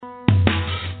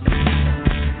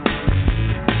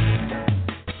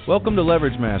Welcome to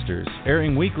Leverage Masters,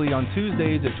 airing weekly on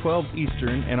Tuesdays at 12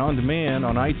 Eastern and on demand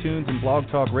on iTunes and Blog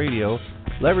Talk Radio.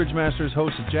 Leverage Masters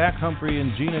hosts Jack Humphrey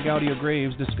and Gina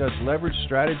Gaudio-Graves discuss leverage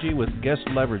strategy with guest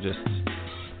leveragists.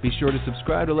 Be sure to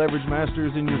subscribe to Leverage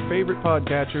Masters in your favorite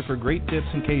podcatcher for great tips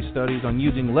and case studies on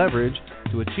using leverage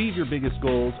to achieve your biggest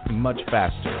goals much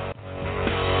faster.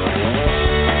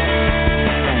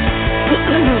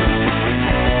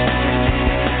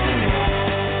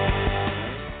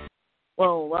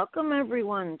 Well, welcome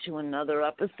everyone to another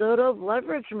episode of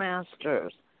Leverage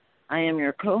Masters. I am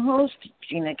your co-host,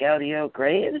 Gina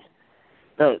Gaudio-Graves,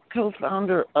 the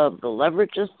co-founder of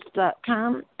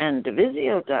TheLeveragists.com and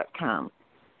Divisio.com,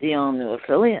 the all-new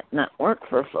affiliate network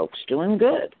for folks doing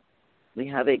good. We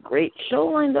have a great show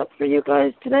lined up for you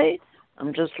guys today.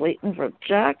 I'm just waiting for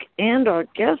Jack and our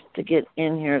guest to get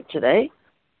in here today.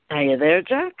 Are you there,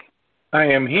 Jack? I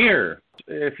am here.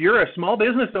 If you're a small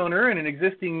business owner and an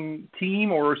existing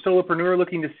team or solopreneur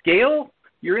looking to scale,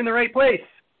 you're in the right place.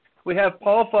 We have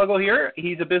Paul Fuggle here.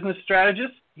 He's a business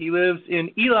strategist. He lives in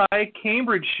Ely,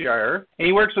 Cambridgeshire, and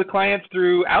he works with clients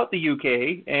throughout the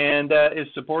UK and is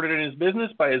supported in his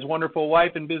business by his wonderful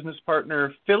wife and business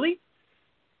partner, Philly.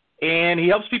 And he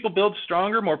helps people build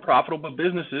stronger, more profitable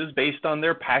businesses based on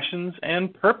their passions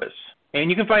and purpose. And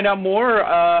you can find out more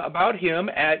about him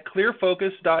at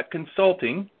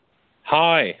clearfocus.consulting.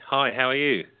 Hi, how are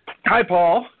you? Hi,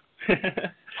 Paul.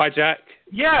 Hi, Jack.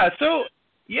 I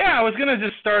was going to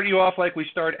just start you off like we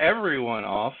start everyone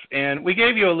off, and we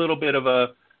gave you a little bit of a,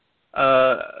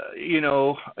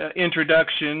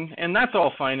 introduction, and that's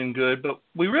all fine and good, but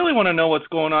we really want to know what's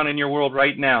going on in your world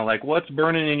right now, like what's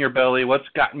burning in your belly, what's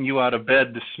gotten you out of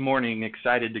bed this morning,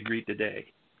 excited to greet the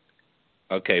day.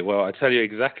 Okay, well, I tell you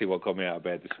exactly what got me out of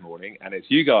bed this morning, and it's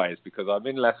you guys, because I'm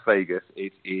in Las Vegas.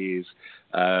 It is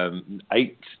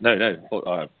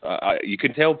you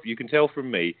can tell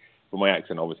from me, from my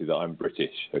accent, obviously, that I'm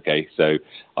British. Okay, so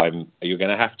you're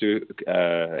going to have to,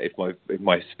 if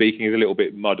my speaking is a little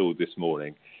bit muddled this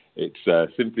morning, it's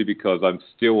simply because I'm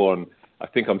still on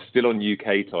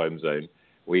UK time zone.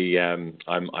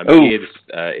 I'm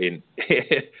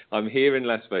here in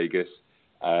Las Vegas.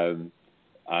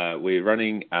 We're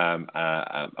running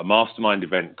a mastermind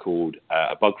event called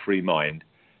A Bug-Free Mind,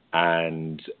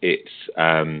 and this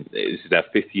is our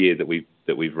fifth year that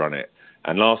we've run it.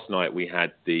 And last night we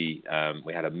had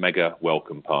a mega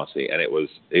welcome party, and it was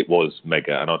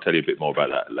mega, and I'll tell you a bit more about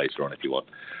that later on if you want.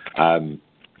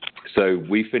 So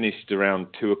we finished around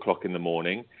 2:00 in the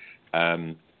morning.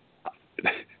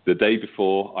 The day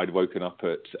before, I'd woken up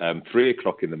at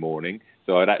 3:00 in the morning.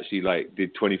 So I'd actually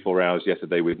did 24 hours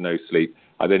yesterday with no sleep.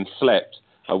 I then slept.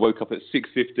 I woke up at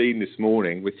 6:15 this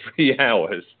morning with 3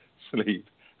 hours sleep.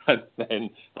 And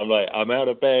then I'm out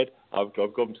of bed. I've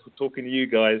gone talking to you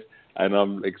guys, and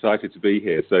I'm excited to be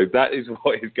here. So that is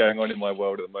what is going on in my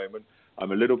world at the moment.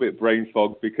 I'm a little bit brain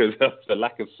fogged because of the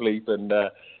lack of sleep and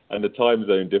the time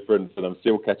zone difference, and I'm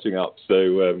still catching up.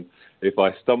 So if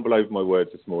I stumble over my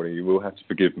words this morning, you will have to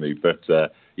forgive me. But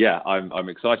I'm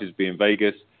excited to be in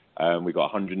Vegas. We've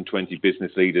got 120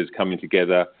 business leaders coming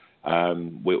together.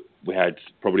 We had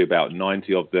probably about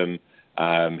 90 of them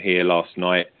here last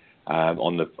night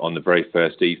on the very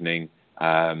first evening.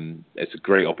 It's a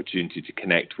great opportunity to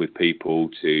connect with people,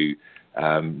 to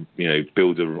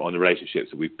build on the relationships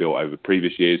that we've built over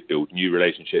previous years, build new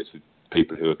relationships with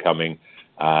people who are coming.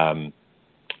 And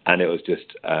it was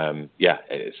just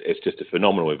it's just a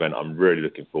phenomenal event. I'm really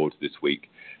looking forward to this week.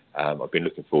 I've been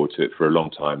looking forward to it for a long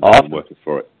time. Awesome. I'm working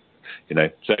for it. So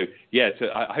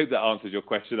I hope that answers your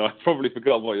question. I probably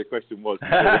forgot what your question was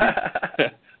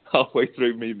halfway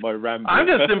through my ramble. I'm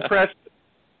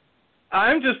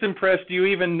just impressed you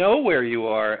even know where you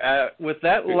are. With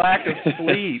that lack of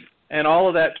sleep and all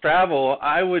of that travel,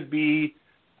 I would be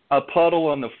a puddle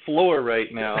on the floor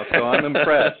right now. So I'm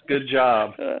impressed. Good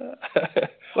job.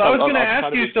 Well, I was going to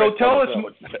ask you, so tell us.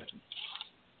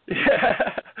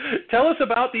 Tell us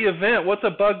about the event. What's A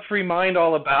Bug-Free Mind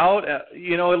all about? A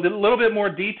little bit more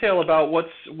detail about what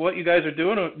you guys are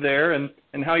doing there and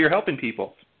how you're helping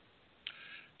people.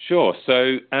 Sure.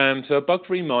 So A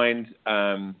Bug-Free Mind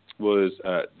was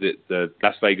the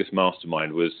Las Vegas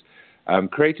Mastermind was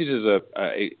created as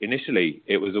initially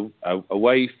it was a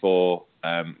way for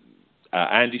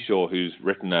Andy Shaw, who's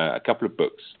written a couple of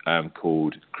books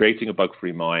called Creating a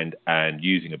Bug-Free Mind and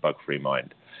Using a Bug-Free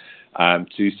Mind.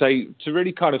 To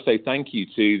really kind of say thank you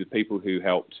to the people who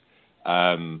helped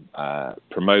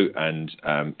promote and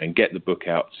get the book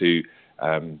out to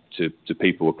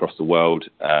people across the world,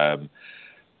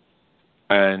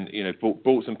 and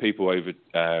brought some people over,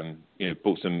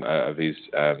 brought some of his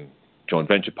joint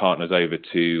venture partners over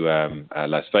to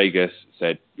Las Vegas.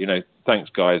 Said, thanks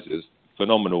guys, it's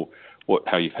phenomenal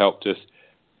how you've helped us,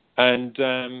 and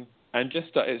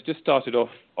it's just started off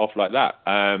like that.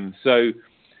 So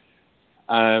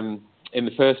in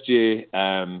the first year,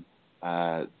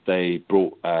 they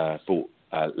brought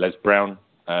Les Brown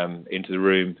into the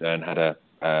room and had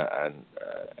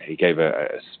he gave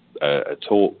a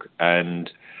talk,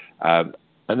 and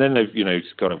then they've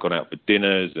just kind of gone out for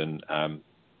dinners and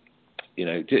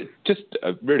just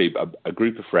really a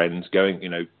group of friends going,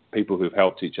 people who've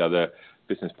helped each other,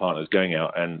 business partners going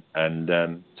out and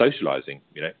socializing,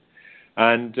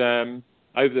 and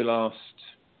over the last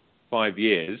 5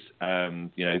 years,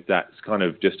 that's kind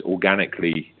of just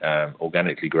organically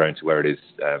grown to where it is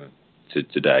to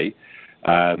today,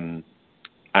 and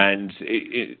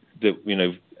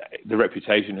the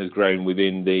reputation has grown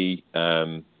within the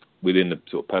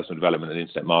sort of personal development and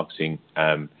internet marketing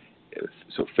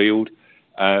sort of field,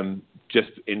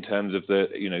 just in terms of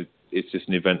it's just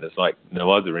an event that's like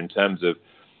no other, in terms of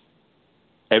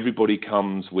everybody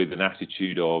comes with an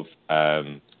attitude of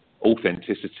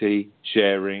authenticity,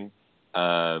 sharing,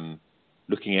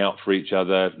 looking out for each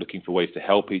other, looking for ways to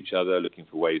help each other, looking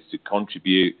for ways to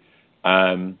contribute.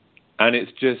 And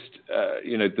it's just,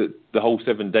 the whole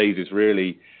 7 days is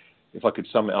really, if I could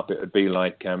sum it up, it would be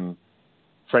like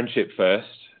friendship first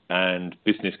and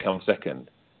business comes second.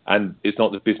 And it's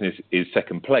not that business is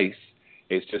second place.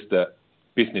 It's just that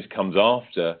business comes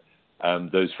after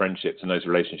those friendships and those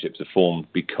relationships are formed,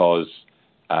 because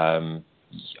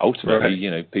ultimately,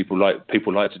 right, people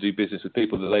like to do business with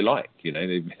people that they like,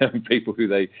 people who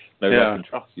they know, like, and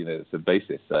trust. It's the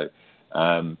basis. So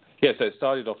so it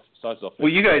started off well,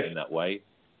 you guys, in that way.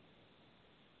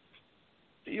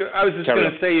 I was just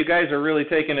going to say, you guys are really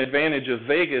taking advantage of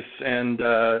Vegas, and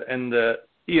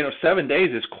 7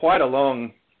 days is quite a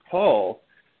long haul.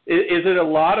 Is it a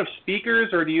lot of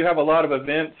speakers, or do you have a lot of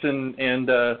events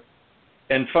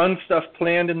and fun stuff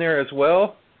planned in there as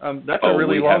well? That's a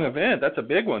really long event. That's a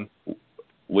big one.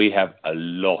 We have a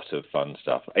lot of fun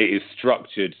stuff. It is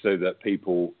structured so that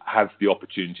people have the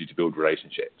opportunity to build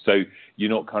relationships. So you're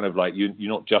not kind of like, you're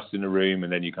not just in a room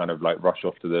and then you kind of like rush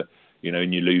off to the,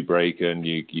 in your loo break, and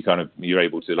you're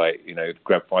able to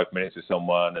grab 5 minutes with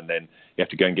someone and then you have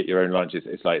to go and get your own lunch.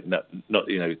 It's like not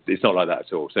it's not like that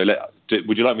at all. So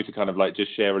would you like me to kind of like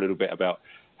just share a little bit about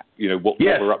what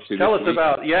we're up to? Tell us week?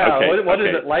 about what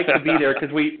is it like to be there,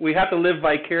 because we have to live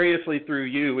vicariously through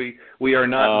you. We are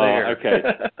not there. Okay.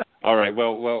 All right.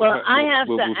 Well, I have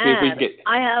we'll to see if we add, can get...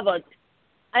 I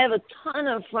have a ton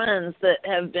of friends that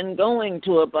have been going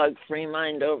to A Bug-Free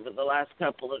Mind over the last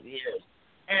couple of years,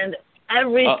 and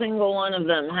every single one of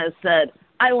them has said,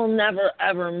 I will never,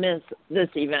 ever miss this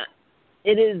event.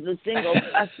 It is the single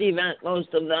best event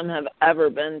most of them have ever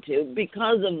been to,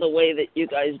 because of the way that you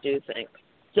guys do things.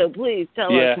 So please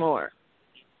tell us more.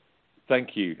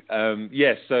 Thank you.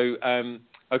 So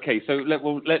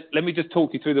let me just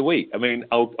talk you through the week. I mean,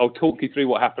 I'll talk you through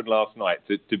what happened last night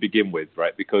to begin with,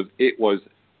 right? Because it was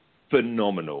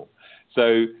phenomenal.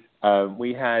 So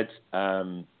we had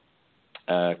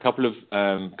a couple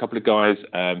of guys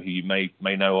who you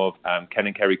may know of, Ken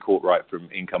and Kerry Courtright from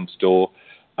Income Store,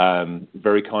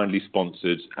 very kindly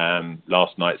sponsored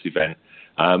last night's event.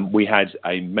 We had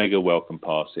a mega welcome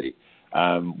party.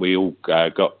 We all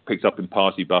got picked up in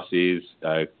party buses,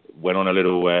 went on a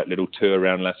little tour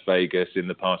around Las Vegas in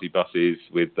the party buses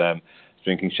with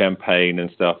drinking champagne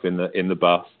and stuff in the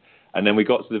bus, and then we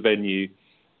got to the venue,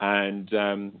 and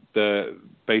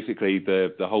basically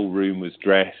the whole room was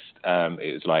dressed.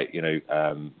 It was like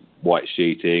white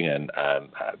sheeting and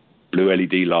blue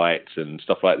LED lights and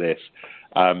stuff like this,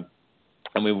 and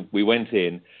we went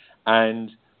in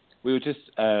and we were just,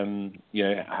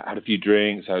 had a few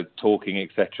drinks, talking,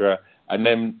 etc. And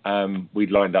then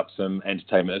we'd lined up some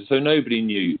entertainment. So nobody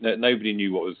knew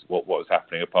what was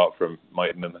happening, apart from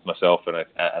myself and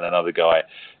another guy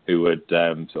who had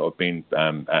sort of been,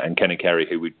 and Ken and Kerry,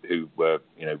 who were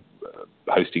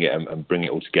hosting it and bringing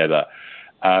it all together.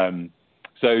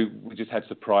 So we just had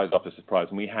surprise after surprise,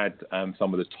 and we had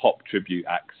some of the top tribute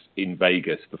acts in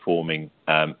Vegas performing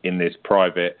in this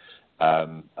private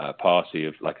party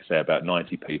of, like I say, about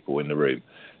 90 people in the room.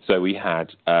 So we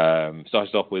had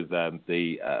started off with one of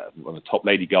the top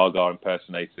Lady Gaga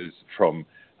impersonators from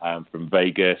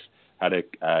Vegas. Had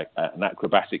an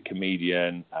acrobatic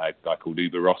comedian, a guy called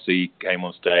Uber Rossi, came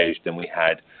on stage. Then we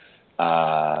had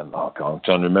I'm trying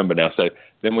to remember now. So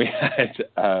then we had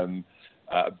the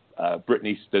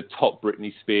top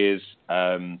Britney Spears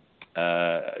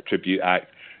tribute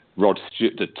act, Rod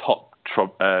Stewart, the top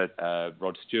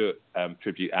Rod Stewart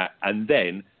tribute act, and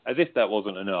then, as if that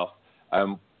wasn't enough,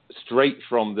 straight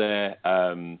from their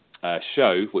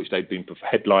show, which they'd been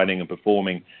headlining and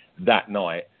performing that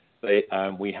night,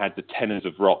 we had the Tenors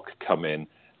of Rock come in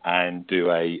and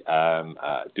do a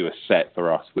set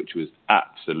for us, which was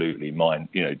absolutely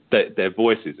their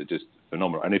voices are just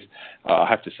phenomenal. And if I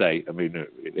have to say, I mean,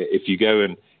 if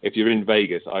you're in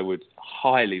Vegas, I would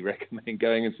highly recommend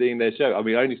going and seeing their show. I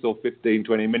mean, I only saw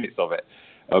 15-20 minutes of it,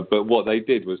 but what they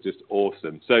did was just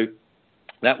awesome. So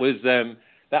that was the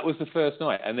first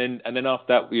night, and then after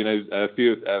that, a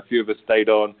few of us stayed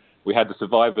on. We had the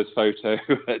survivors photo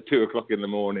at 2:00 in the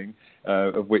morning,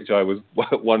 of which I was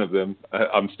one of them.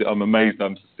 I'm amazed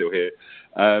I'm still here.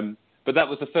 But that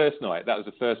was the first night. That was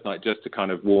the first night just to kind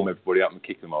of warm everybody up and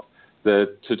kick them off.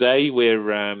 Today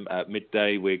we're at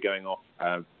midday. We're going off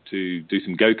to do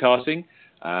some go-karting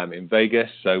in Vegas,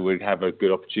 so we have a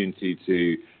good opportunity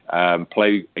to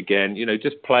play again.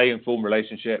 Just play and form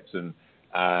relationships, and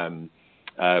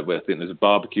I think there's a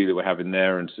barbecue that we're having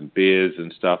there and some beers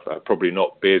and stuff. Probably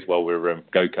not beers while we're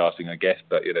go-karting, I guess,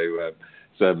 but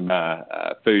some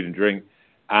food and drink,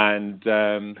 and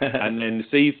then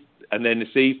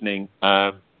this evening,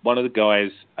 one of the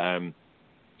guys.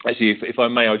 Actually, if I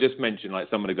may, I'll just mention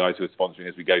some of the guys who are sponsoring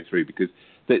as we go through, because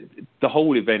the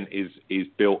whole event is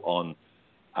built on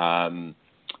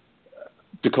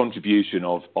the contribution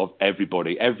of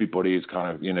everybody. Everybody is kind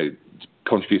of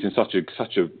contributes in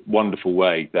such a wonderful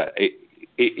way that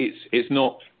it's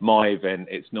not my event,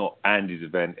 it's not Andy's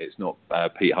event, it's not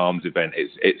Pete Harm's event.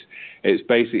 It's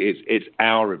basically it's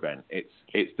our event.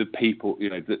 It's the people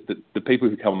the people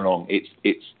who come along.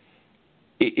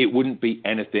 It wouldn't be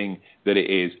anything that it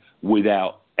is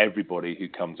without everybody who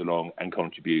comes along and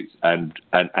contributes, and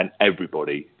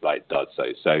everybody does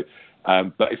so. So,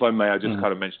 but if I may, I just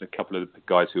kind of mention a couple of the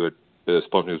guys who are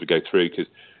sponsoring as we go through, because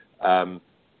a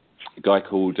guy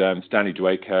called Stanley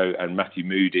Duaco and Matthew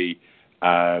Moody.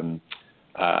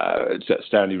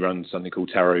 Stanley runs something called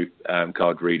Tarot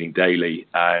Card Reading Daily,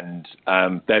 and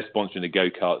they're sponsoring the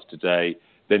go-karts today.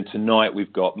 Then tonight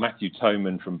we've got Matthew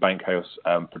Toman from Bankhouse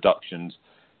Productions.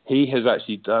 He has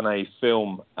actually done a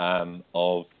film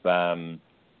of a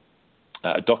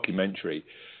documentary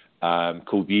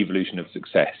called The Evolution of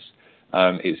Success.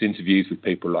 It's interviews with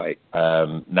people like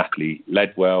Natalie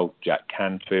Ledwell, Jack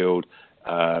Canfield,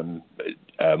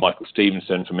 Michael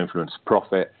Stevenson from Influence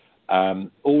Profit.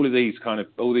 All these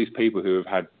people who have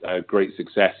had great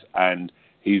success, and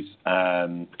he's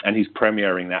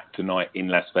premiering that tonight in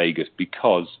Las Vegas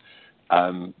because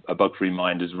A Bug-Free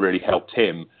Mind has really helped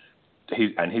him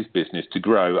his business to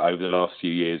grow over the last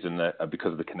few years, and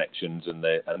because of the connections and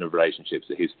the relationships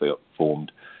that he's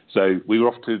formed. So we were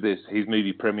off to his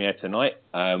movie premiere tonight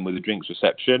with a drinks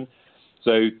reception.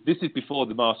 So this is before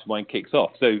the mastermind kicks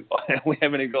off. So we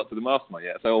haven't even got to the mastermind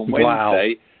yet. So on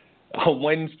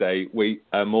Wednesday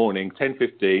morning,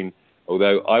 10:15.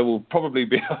 Although I will probably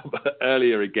be up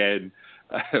earlier again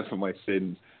for my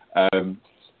sins. The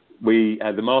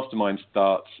mastermind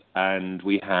starts, and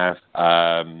we have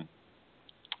a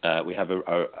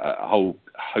whole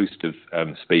host of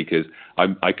speakers.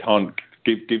 I can't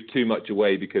give too much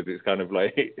away because it's kind of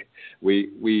like we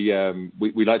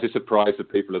like to surprise the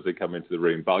people as they come into the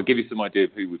room. But I'll give you some idea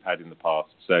of who we've had in the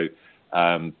past. So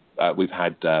we've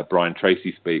had Brian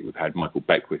Tracy speak. We've had Michael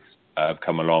Beckwith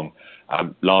come along.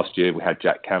 Last year we had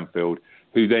Jack Canfield,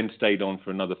 who then stayed on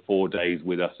for another 4 days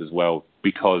with us as well,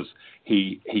 because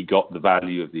he got the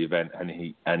value of the event, and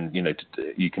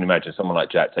you can imagine someone like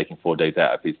Jack taking 4 days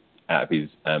out of his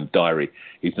diary.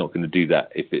 He's not going to do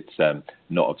that if it's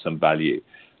not of some value.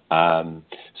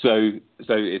 So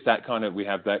it's that kind of, we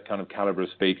have that kind of caliber of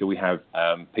speaker. We have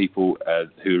people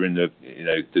who are in the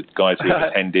guys who have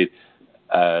attended.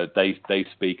 They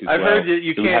speak as well. I've heard that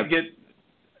you can't get.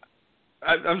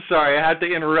 I'm sorry, I had to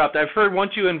interrupt. I've heard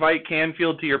once you invite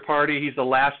Canfield to your party, he's the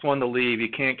last one to leave.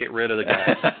 You can't get rid of the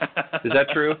guy. Is that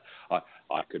true?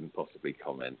 I couldn't possibly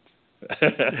comment.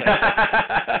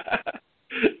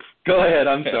 Go ahead.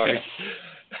 I'm sorry.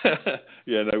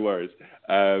 Yeah, no worries.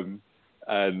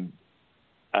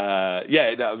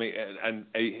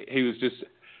 He was just.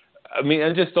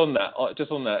 And just on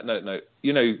that note,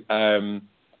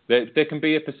 there can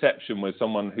be a perception with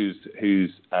someone who's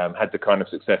had the kind of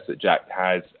success that Jack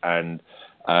has, and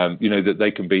that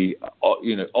they can be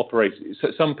operating.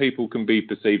 So some people can be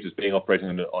perceived as being operating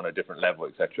on a different level,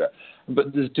 etc.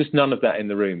 But there's just none of that in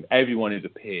the room. Everyone is a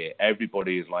peer.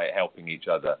 Everybody is helping each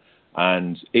other.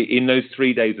 And in those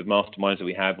 3 days of masterminds that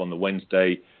we have on the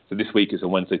Wednesday, so this week is a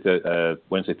Wednesday,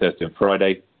 Thursday, and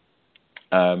Friday.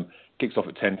 Kicks off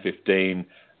at 10:15.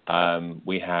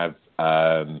 We have.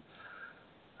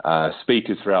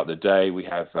 speakers throughout the day. We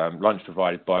have lunch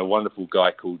provided by a wonderful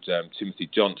guy called Timothy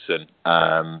Johnson,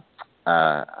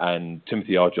 and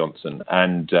Timothy R. Johnson,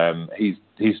 and he's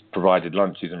provided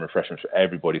lunches and refreshments for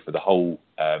everybody for the whole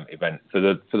event for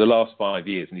the last 5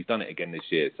 years, and he's done it again this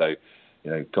year. So,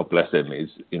 God bless him. It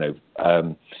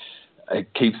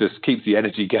keeps the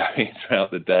energy going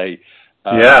throughout the day.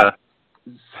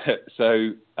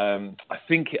 So I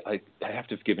think I have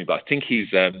to forgive me, but I think he's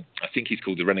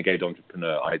called the Renegade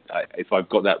Entrepreneur. If I've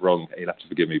got that wrong, you'll have to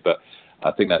forgive me, but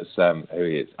I think that's who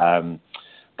he is. So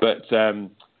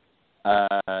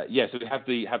we have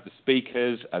the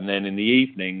speakers, and then in the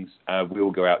evenings we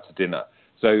all go out to dinner.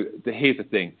 So here's the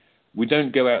thing. We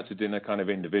don't go out to dinner kind of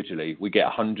individually. We get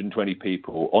 120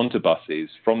 people onto buses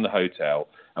from the hotel,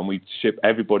 and we ship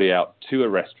everybody out to a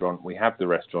restaurant. We have the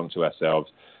restaurant to ourselves.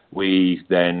 We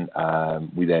then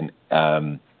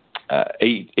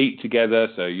eat together.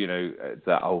 So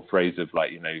that whole phrase of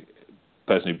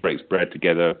person who breaks bread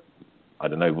together. I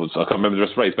don't know. I can't remember the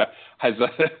rest of the phrase, but has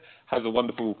a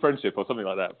wonderful friendship or something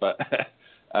like that. But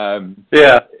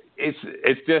it's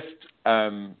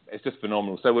just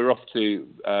phenomenal. So we're off to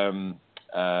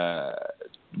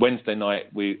Wednesday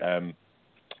night. We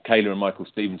Kayla and Michael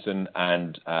Stevenson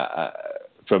and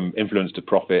from Influence to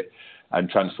Profit and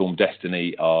Transform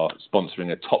Destiny are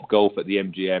sponsoring a Top Golf at the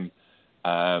MGM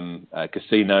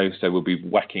casino. So we'll be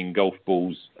whacking golf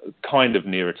balls kind of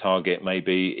near a target,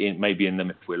 maybe in them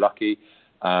if we're lucky.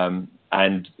 And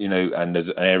there's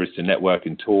areas to network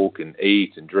and talk and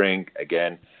eat and drink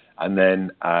again. And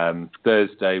then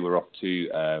Thursday we're off to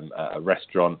a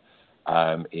restaurant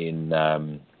in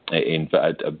a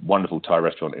wonderful Thai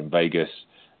restaurant in Vegas,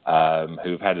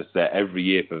 who've had us there every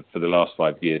year for the last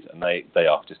 5 years, and they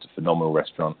are just a phenomenal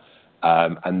restaurant.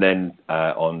 And then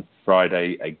on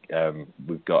Friday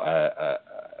we've got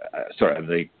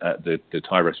the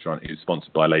Thai restaurant is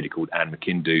sponsored by a lady called Anne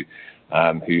McKindu,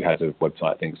 who has a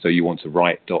website, I think,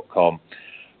 soyouwanttowrite.com.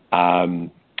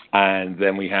 And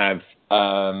then we have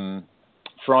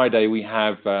Friday we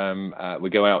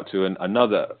go out to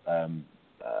another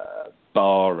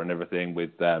bar and everything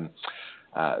with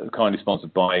kindly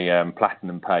sponsored by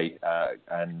Platinum Pay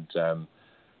and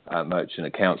Merchant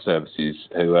Account Services,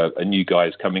 who are new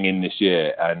guys coming in this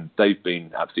year, and they've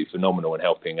been absolutely phenomenal in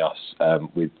helping us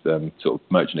with sort of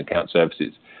merchant account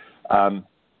services. And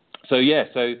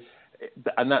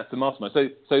that's the mastermind.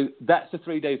 So that's the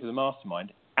 3 days of the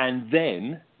mastermind, and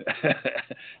then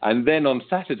on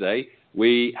Saturday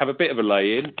we have a bit of a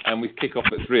lay-in, and we kick off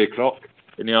at 3:00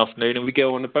 in the afternoon, and we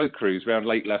go on a boat cruise around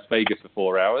Lake Las Vegas for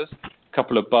 4 hours. A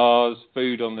couple of bars,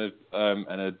 food on the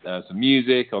and some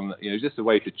music on just a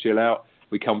way to chill out.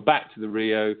 We come back to the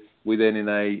Rio. We then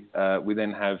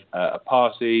have a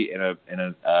party in a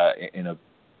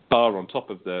bar on top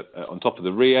of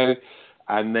the Rio,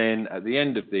 and then at the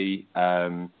end of the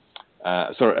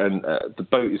the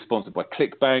boat is sponsored by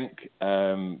ClickBank.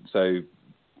 So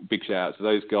big shout out to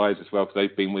those guys as well, because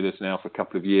they've been with us now for a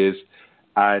couple of years.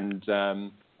 And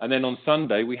then on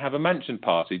Sunday we have a mansion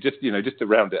party, just to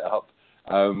round it up,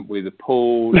 with a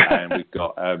pool, and we've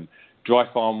got Dry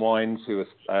Farm Wines, who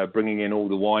are bringing in all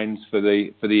the wines for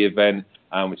the event,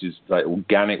 which is like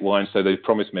organic wine. So they've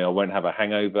promised me I won't have a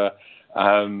hangover,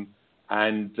 and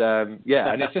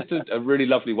it's just a really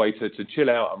lovely way to chill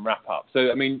out and wrap up.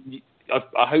 So I mean,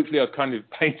 hopefully I've kind of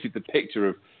painted the picture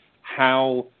of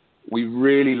how we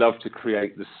really love to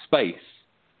create the space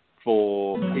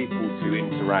for people to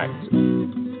interact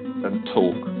and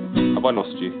talk. Have I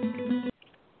lost you?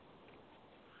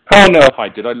 Oh no! Hi,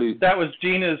 did I lose? That was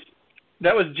Gina's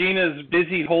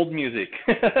busy hold music.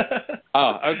 Okay,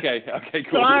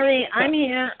 cool. Sorry, I'm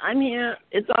here.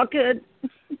 It's all good.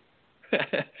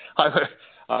 I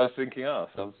was thinking, I'm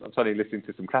suddenly listening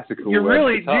to some classical. You're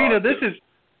really, guitar. Gina.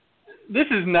 This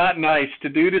is not nice to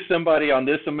do to somebody on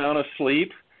this amount of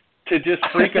sleep. To just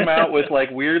freak them out with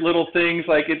like weird little things.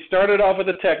 Like it started off with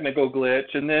a technical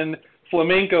glitch, and then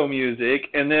flamenco music,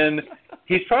 and then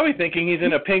he's probably thinking he's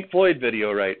in a Pink Floyd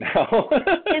video right now.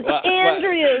 It's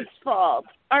Andrea's fault,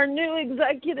 our new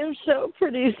executive show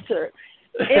producer.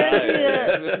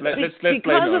 Andrea, let's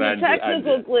because of the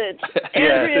technical glitch,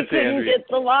 Andrea couldn't get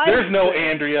the live. There's no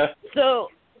Andrea. So,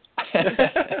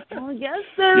 well, yes,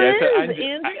 there is.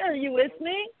 Andrea, are you with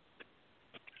me?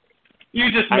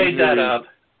 You just made that up.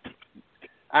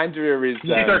 Andrea is.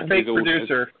 She's our fake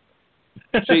producer.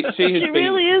 She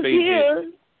really is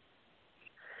here.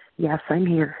 Yes, I'm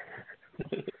here.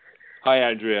 Hi,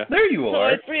 Andrea. There you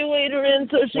are. So I freewayed her in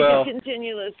so she can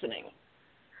continue listening.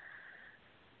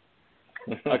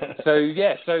 So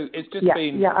it's just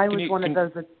been. Yeah, I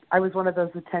was one of those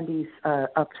attendees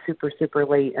up super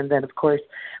late, and then of course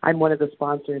I'm one of the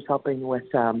sponsors helping with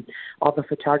all the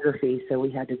photography. So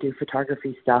we had to do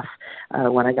photography stuff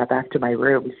when I got back to my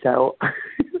room. So,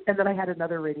 and then I had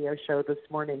another radio show this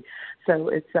morning. So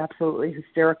it's absolutely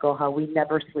hysterical how we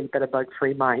never sleep at a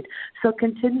bug-free mind. So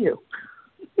continue.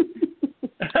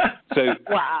 So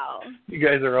wow, you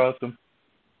guys are awesome.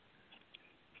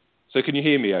 So can you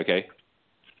hear me? Okay.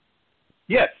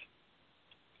 Yes.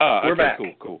 We're back.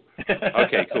 Cool.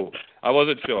 Okay, cool. I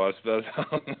wasn't sure. I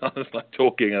was like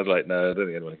talking. I was like, no, I don't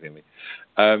think anyone can hear me.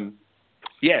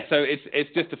 So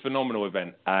it's just a phenomenal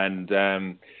event, and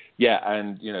Andrew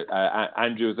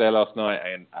was there last night,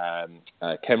 and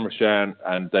Ken Roshan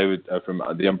and David from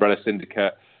the Umbrella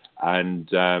Syndicate, and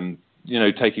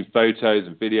taking photos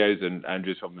and videos, and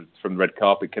Andrew's from the Red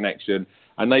Carpet Connection,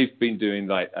 and they've been doing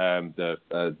like the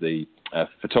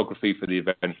photography for the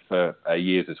event for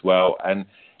years as well, and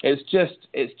it's just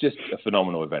a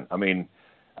phenomenal event. I mean,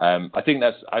 I think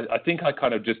I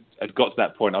kind of just had got to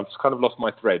that point. I've just kind of lost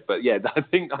my thread, but yeah, I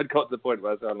think I got to the point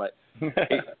where I was like,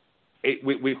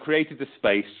 we've created the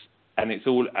space, and it's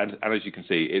all, and as you can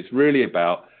see, it's really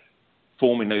about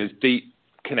forming those deep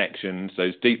connections,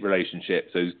 those deep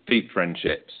relationships, those deep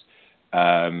friendships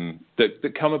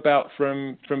that come about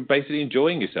from basically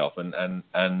enjoying yourself and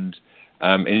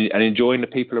enjoying the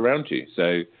people around you.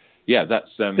 So yeah,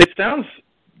 that's it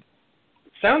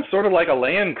sounds sort of like a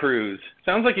land cruise.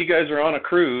 Sounds like you guys are on a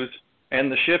cruise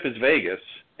and the ship is Vegas,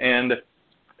 and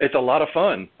it's a lot of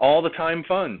fun, all the time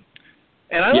fun.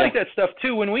 And I like that stuff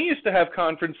too. When we used to have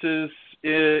conferences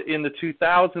in the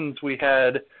 2000s,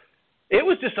 it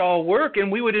was just all work,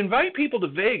 and we would invite people to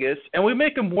Vegas, and we'd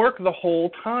make them work the whole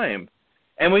time.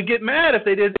 And we'd get mad if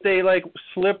they like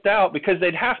slipped out, because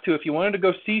they'd have to. If you wanted to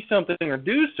go see something or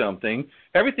do something,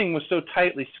 everything was so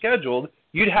tightly scheduled,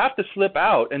 you'd have to slip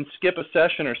out and skip a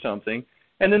session or something.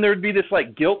 And then there would be this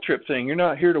like guilt trip thing. You're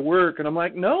not here to work. And I'm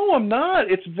like, no, I'm not.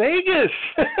 It's Vegas.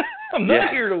 I'm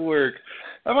not here to work.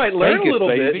 I might learn Vegas, a little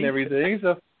baby. bit and everything.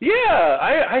 So yeah,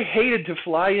 I hated to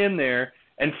fly in there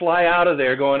and fly out of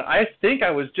there going, I think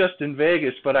I was just in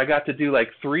Vegas, but I got to do like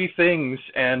 3 things,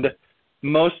 and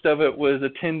most of it was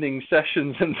attending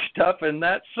sessions and stuff, and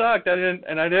that sucked. I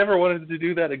never wanted to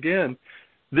do that again.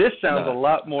 This sounds a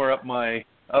lot more up my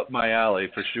alley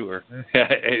for sure. Yeah,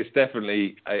 it's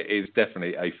definitely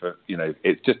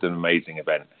it's just an amazing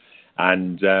event,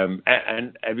 and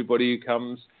everybody who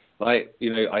comes, like,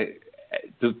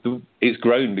 it's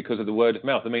grown because of the word of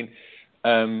mouth. I mean,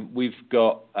 we've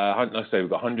got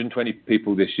 120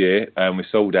 people this year, and we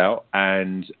sold out,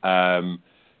 and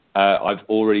I've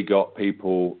already got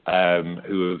people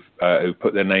who have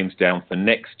put their names down for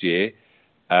next year,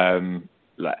 and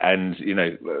I'm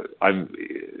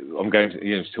going to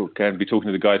be talking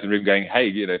to the guys in the room, going, hey,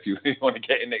 if you want to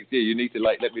get in next year, you need to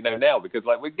let me know now, because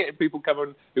we're getting people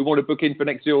coming who want to book in for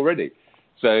next year already,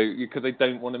 so because they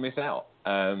don't want to miss out,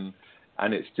 and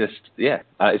it's just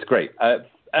it's great.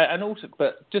 And also,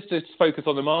 but just to focus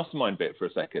on the mastermind bit for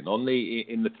a second,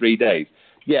 in the 3 days,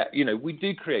 we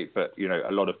do create for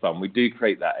a lot of fun. We do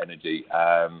create that energy.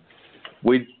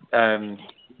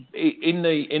 In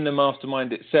the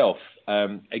mastermind itself,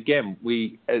 again,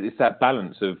 it's that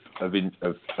balance of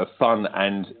fun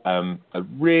and a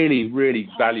really, really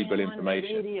valuable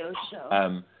information. Radio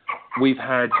show. We've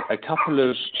had a couple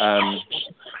of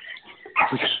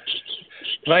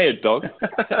play a dog.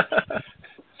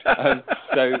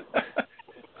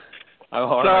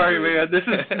 Sorry, man.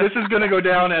 This is going to go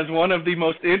down as one of the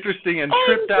most interesting and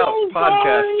tripped out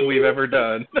podcasts we've ever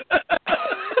done.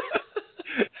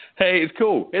 Hey, it's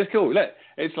cool. Look,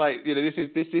 it's like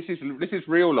this is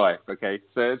real life. Okay,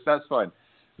 so that's fine.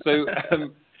 So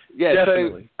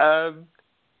definitely. So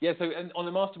and on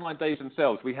the mastermind days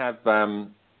themselves, we have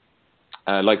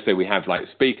like I say, we have like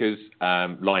speakers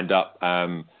lined up.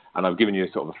 And I've given you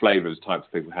a sort of a flavour of the types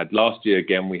of people we had. Last year,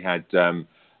 again, we had a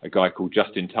guy called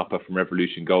Justin Tupper from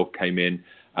Revolution Golf came in.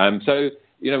 So,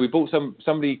 we brought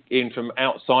somebody in from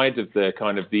outside of the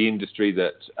kind of the industry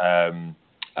that,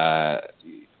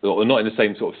 or not in the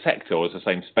same sort of sector or the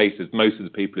same space as most of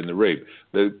the people in the room.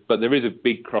 But there is a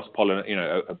big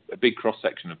a big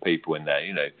cross-section of people in there,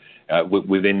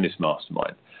 within this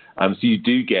mastermind. So you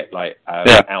do get like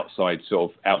outside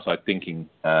thinking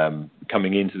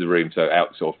coming into the room.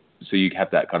 So you have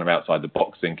that kind of outside the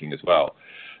box thinking as well.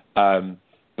 But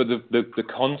the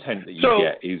content that you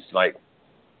get is like.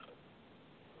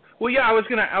 Well, yeah, I was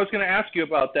gonna ask you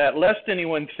about that. Lest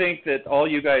anyone think that all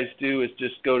you guys do is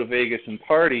just go to Vegas and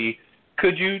party.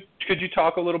 Could you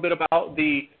talk a little bit about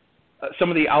the some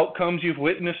of the outcomes you've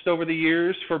witnessed over the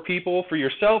years for people, for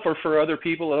yourself or for other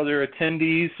people, other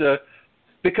attendees?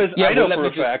 Because I know for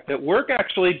a fact that work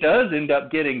actually does end up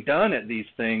getting done at these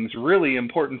things, really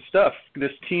important stuff.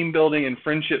 This team building and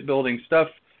friendship building stuff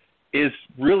is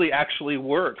really actually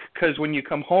work, because when you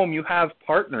come home, you have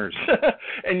partners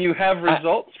and you have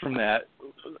results from that,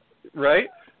 right?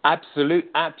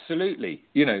 Absolutely.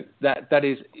 You know, that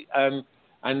is,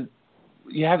 and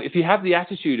if you have the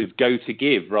attitude of go to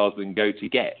give rather than go to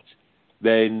get,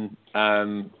 then,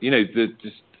 you know,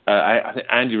 I think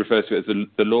Andy refers to it as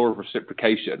the law of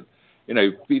reciprocation. You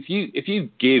know, if you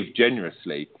give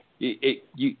generously, it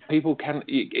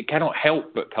cannot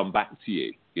help but come back to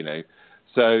you. You know,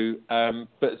 so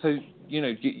you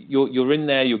know, you're in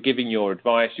there, you're giving your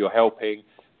advice, you're helping.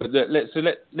 But let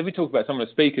me talk about some of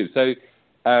the speakers. So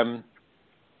I'll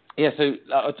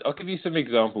give you some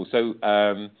examples. So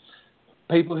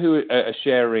people who are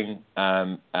sharing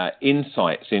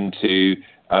insights into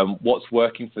what's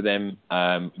working for them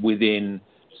within,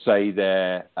 say,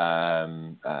 their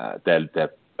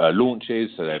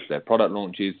launches, so their product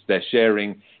launches. They're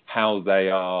sharing how they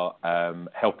are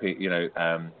helping, you know,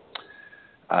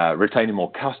 retaining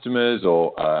more customers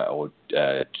or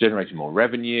generating more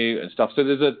revenue and stuff. So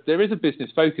there is a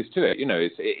business focus to it. You know,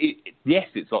 yes,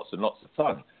 it's lots and lots of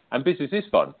fun, and business is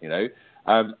fun. You know,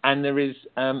 and there is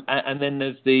and then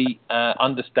there's the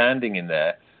understanding in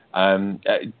there.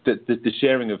 The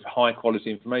sharing of high quality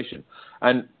information,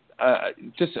 and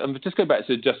just go back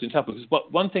to Justin Tupper, because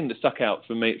one thing that stuck out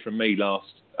from me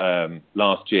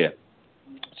last year.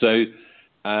 So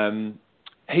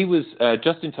he was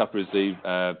Justin Tupper is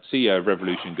the CEO of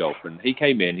Revolution Golf, and he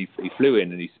came in, he flew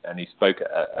in, and he spoke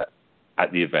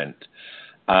at the event,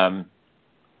 and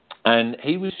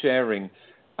he was sharing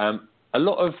a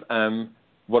lot of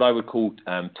what I would call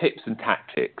tips and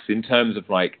tactics in terms of,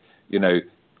 like, you know.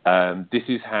 This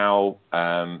is how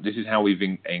we've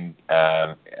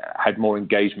had more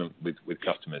engagement with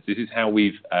customers. This is how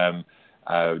we've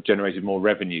generated more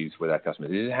revenues with our customers.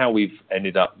 This is how we've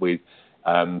ended up with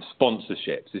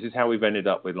sponsorships. This is how we've ended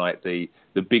up with, like, the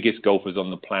biggest golfers on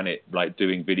the planet, like,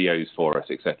 doing videos for us,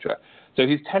 etc. So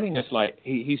he's telling us, like,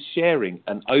 he's sharing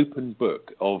an open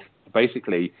book of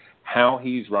basically how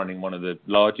he's running one of the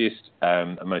largest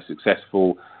and most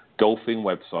successful golfing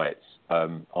websites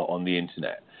on the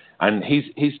internet. And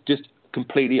he's just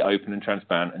completely open and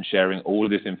transparent and sharing all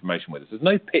of this information with us. There's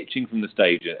no pitching from the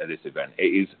stage at this event. It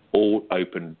is all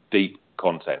open, deep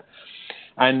content.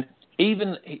 And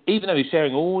even though he's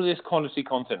sharing all this quality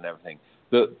content and everything,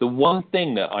 the one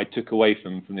thing that I took away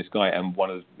from this guy, and one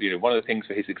of the things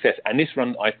for his success, and this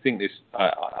run, I think this,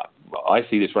 I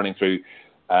see this running through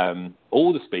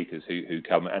all the speakers who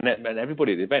come and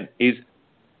everybody at the event, is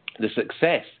the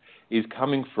success is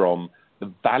coming from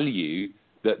the value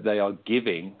that they are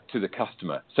giving to the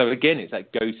customer. So again, it's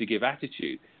that go-to-give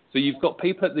attitude. So you've got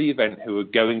people at the event who are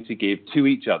going to give to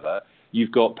each other.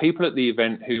 You've got people at the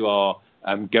event who are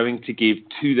going to give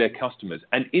to their customers.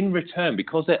 And in return,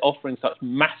 because they're offering such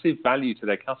massive value to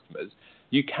their customers,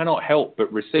 you cannot help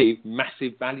but receive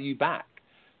massive value back.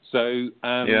 So, you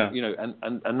know,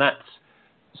 and that's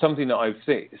something that I've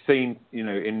seen, you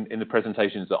know, in the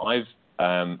presentations that I've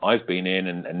been in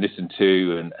and listened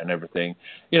to and everything,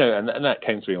 you know, and that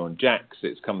came through on Jack's.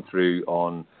 It's come through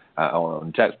on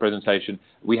Jack's presentation.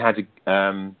 We had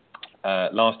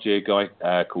last year a guy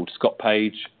called Scott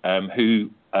Page,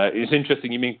 who it's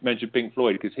interesting you mentioned Pink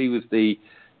Floyd, because he was the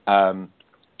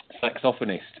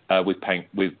saxophonist with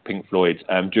Pink Floyd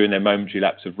during their Momentary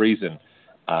Lapse of Reason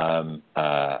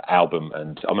album,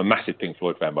 and I'm a massive Pink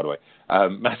Floyd fan, by the way.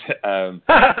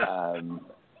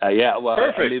 Yeah, well,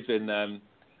 perfect.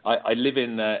 I live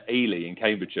in Ely in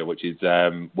Cambridgeshire, which is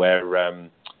where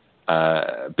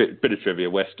a bit of trivia,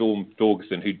 where Storm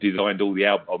Thorgerson, who designed all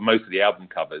the most of the album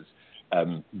covers,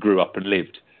 grew up and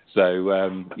lived. So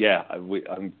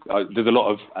there's a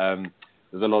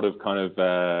lot of kind of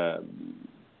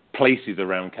places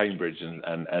around Cambridge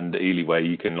and Ely where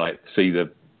you can, like, see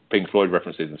the Pink Floyd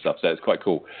references and stuff, so it's quite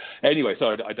cool. Anyway,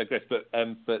 sorry, I digress. But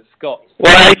Scott.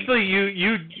 Well, actually,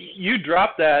 you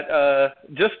dropped that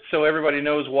just so everybody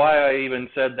knows why I even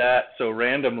said that so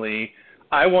randomly.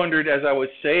 I wondered as I was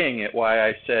saying it why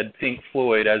I said Pink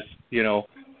Floyd, as, you know,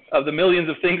 of the millions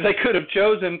of things I could have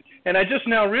chosen, and I just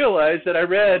now realized that I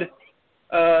read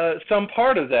some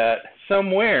part of that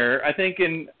somewhere. I think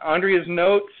in Andrea's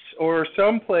notes or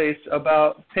someplace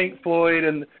about Pink Floyd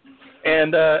and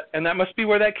that must be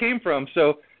where that came from.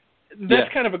 So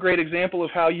that's kind of a great example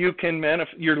of how you can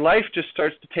your life just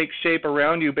starts to take shape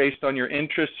around you based on your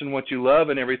interests and what you love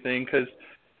and everything. Because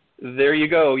there you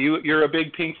go. You're a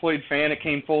big Pink Floyd fan. It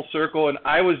came full circle, and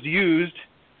I was used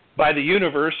by the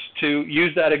universe to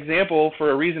use that example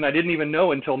for a reason I didn't even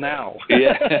know until now.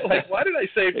 Yeah. Like, why did I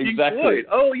say Pink Exactly. Floyd?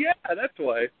 Oh, yeah, that's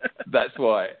why. That's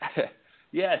why.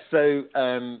 Yeah. So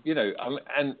and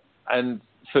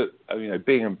for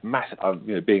being a massive,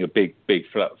 being a big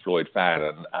Floyd fan,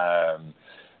 and I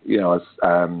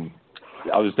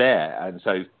was there, and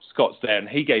so Scott's there, and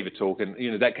he gave a talk,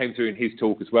 and that came through in his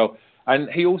talk as well.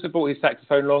 And he also brought his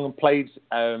saxophone along and played,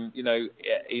 in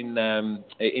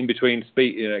between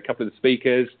a couple of the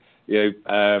speakers,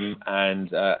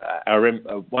 and our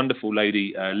wonderful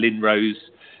lady Lynn Rose,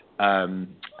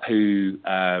 who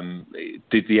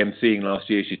did the emceeing last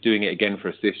year. She's doing it again for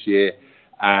us this year,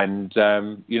 and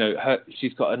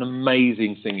she's got an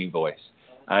amazing singing voice,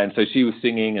 and so she was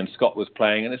singing and Scott was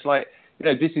playing, and it's like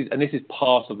this is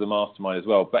part of the mastermind as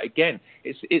well. But again,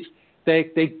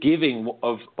 they're giving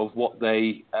of what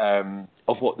they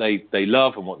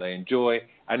love and what they enjoy,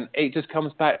 and it just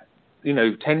comes back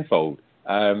tenfold.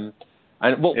 And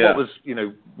what was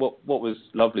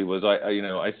lovely was I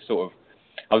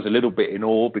was a little bit in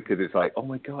awe, because it's like, oh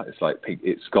my God, it's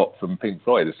Scott from Pink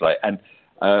Floyd. It's like, and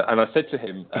I said to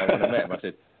him when I met him, I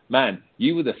said, man,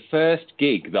 you were the first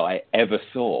gig that I ever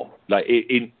saw. Like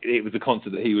it was a concert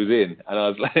that he was in, and I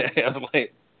was like,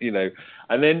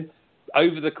 and then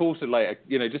over the course of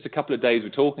just a couple of days, we're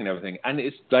talking and everything, and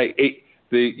it's like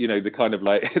the kind of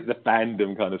like the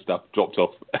fandom kind of stuff dropped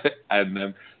off,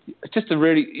 and just a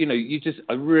really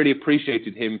I really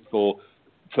appreciated him for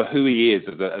who he is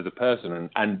as a person,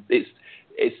 and it's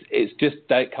just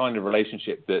that kind of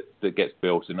relationship that gets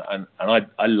built, and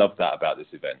I love that about this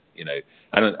event,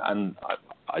 and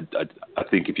I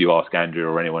think if you ask Andrew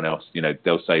or anyone else,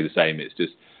 they'll say the same. It's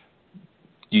just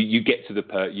you get to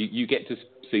you get to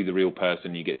see the real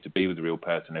person, you get to be with the real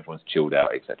person, everyone's chilled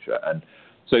out, etc. And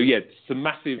so it's a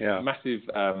massive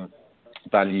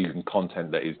value and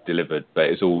content that is delivered, but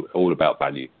it's all about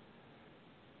value.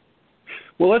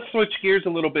 Well, let's switch gears a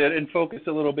little bit and focus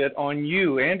a little bit on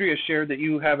you. Andrea shared that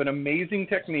you have an amazing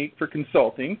technique for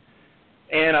consulting,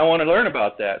 and I want to learn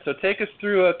about that. So take us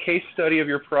through a case study of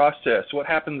your process. What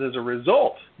happens as a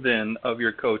result, then, of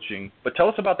your coaching? But tell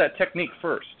us about that technique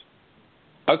first.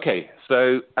 Okay,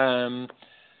 so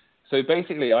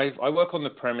basically, I work on the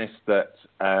premise that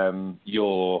I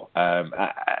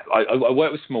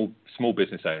work with small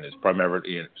business owners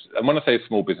primarily. And when I say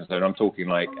small business owner, I'm talking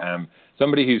like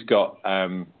somebody who's got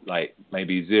like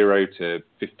maybe 0 to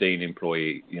 15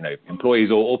 employees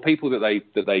or people that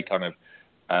they kind of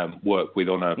work with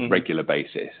on a regular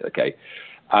basis. Okay,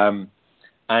 and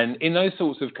in those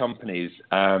sorts of companies,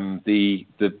 the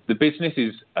business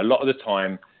is a lot of the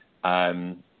time.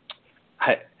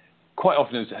 Quite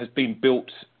often has been built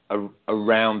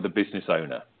around the business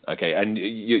owner. Okay, and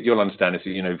you'll understand this.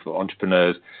 For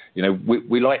entrepreneurs,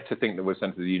 we like to think that we're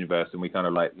center of the universe, and we kind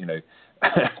of like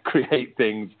create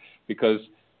things because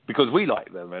we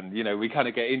like them, and we kind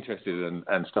of get interested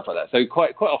and stuff like that. So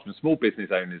quite often, small business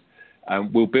owners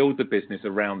will build the business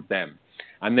around them,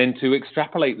 and then to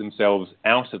extrapolate themselves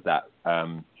out of that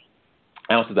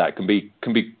can be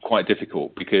quite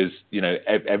difficult, because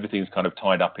everything's kind of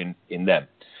tied up in them.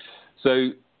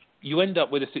 So you end up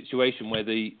with a situation where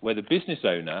the business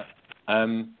owner,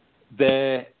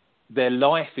 their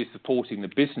life is supporting the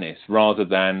business rather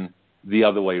than the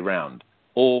other way around.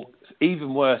 Or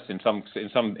even worse, in some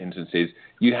instances,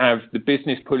 you have the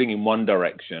business pulling in one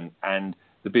direction and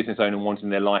the business owner wanting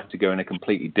their life to go in a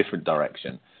completely different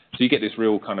direction. So you get this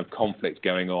real kind of conflict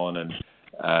going on, and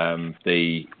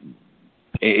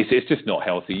it's just not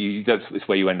healthy. It's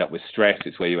where you end up with stress.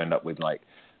 It's where you end up with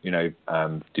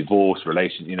divorce, the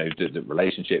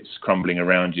relationships crumbling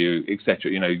around you,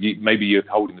 etc. Maybe you're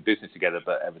holding the business together,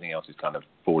 but everything else is kind of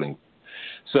falling.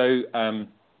 So,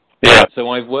 So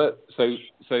I've worked. So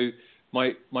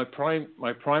my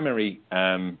primary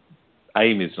aim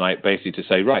is basically to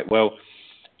say, right, well,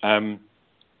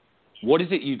 what is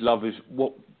it you'd love?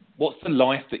 What's the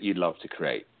life that you'd love to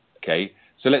create? Okay,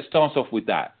 so let's start off with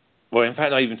that. Well, in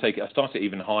fact, I start it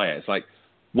even higher. It's like,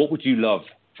 what would you love?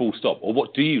 Full stop. Or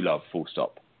what do you love? Full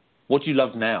stop. What do you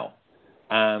love now?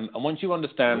 And once you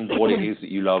understand what it is that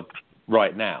you love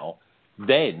right now,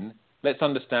 then let's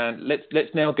understand.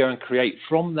 Let's now go and create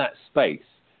from that space.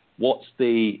 What's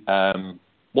the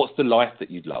life that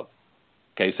you'd love?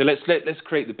 Okay, so let's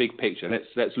create the big picture.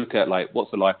 Let's look at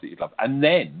what's the life that you'd love, and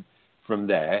then from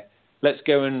there, let's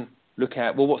go and look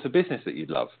at what's the business that you'd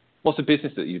love? What's the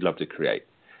business that you'd love to create?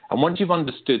 And once you've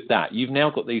understood that, you've now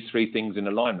got these three things in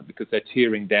alignment, because they're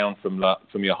tearing down from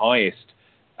your highest,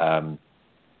 what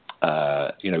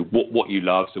you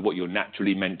love, so what you're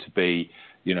naturally meant to be,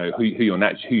 who you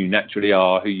naturally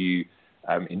are, who you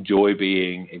enjoy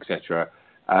being, etc.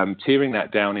 Tearing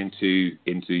that down into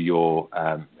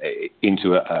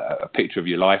a picture of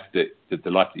your life, the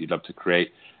life that you'd love to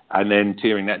create, and then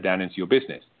tearing that down into your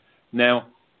business. Now,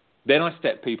 then I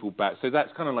step people back. So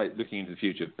that's kind of like looking into the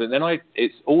future. But then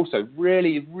it's also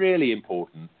really, really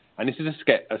important, and this is a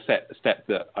step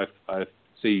that I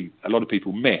see a lot of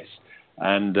people miss,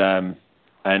 and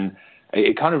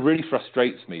it kind of really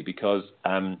frustrates me because.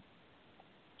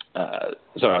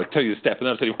 Sorry, I'll tell you the step, and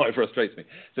then I'll tell you why it frustrates me.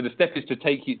 So the step is to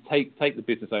take the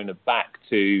business owner back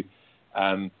to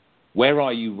where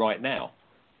are you right now,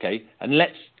 okay? And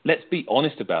let's be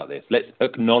honest about this. Let's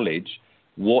acknowledge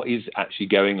what is actually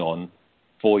going on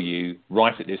for you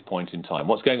right at this point in time.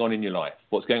 What's going on in your life?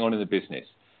 What's going on in the business?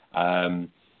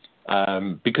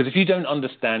 Because if you don't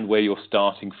understand where you're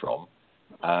starting from,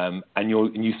 and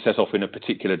you set off in a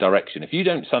particular direction, if you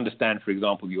don't understand, for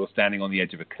example, you're standing on the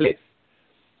edge of a cliff,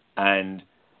 and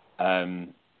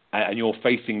you're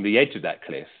facing the edge of that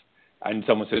cliff, and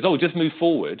someone says, "Oh, just move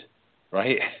forward,"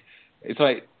 right? It's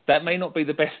like that may not be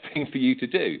the best thing for you to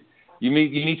do. You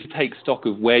need to take stock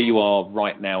of where you are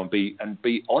right now and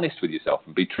be honest with yourself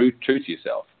and be true to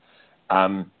yourself.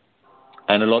 And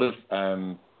a lot of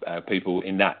people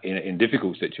in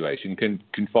difficult situation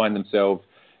can find themselves,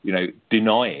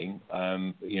 denying,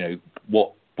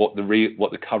 what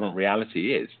the current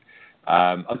reality is.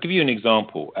 I'll give you an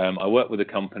example. I work with a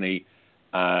company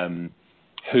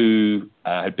who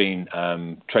had been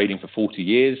trading for 40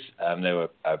 years. They were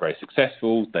very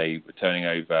successful. They were turning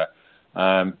over.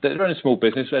 They're running a small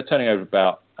business. They're turning over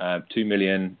about £2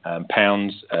 million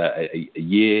a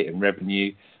year in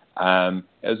revenue. It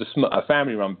was a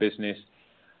family-run business,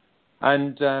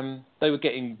 and they were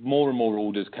getting more and more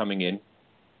orders coming in.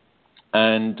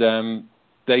 And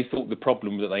they thought the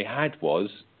problem that they had was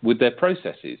with their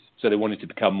processes, so they wanted to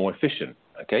become more efficient.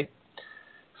 Okay,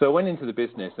 so I went into the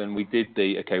business and we did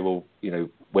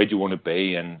where do you want to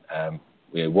be, and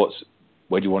where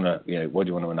do you want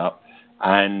to end up,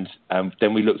 and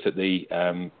then we looked at the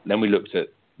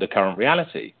current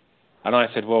reality, and I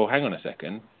said, well, hang on a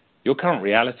second, your current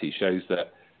reality shows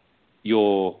that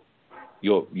you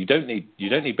don't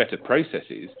need better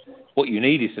processes. What you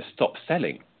need is to stop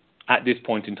selling at this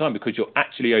point in time, because you're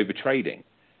actually over trading,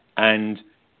 and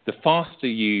the faster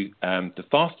you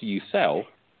sell,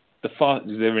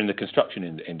 they're in the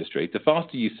construction industry. The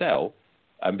faster you sell,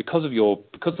 because of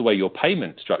the way your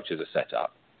payment structures are set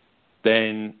up,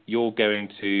 then you're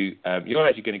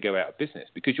actually going to go out of business,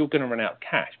 because you're going to run out of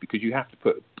cash, because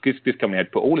this company had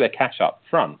to put all their cash up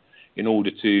front in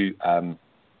order to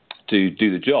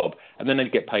do the job, and then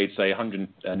they'd get paid, say,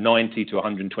 190 to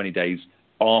 120 days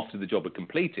after the job had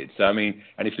completed. So, I mean,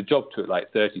 and if the job took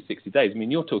like 30, 60 days, I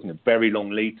mean, you're talking a very long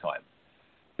lead time.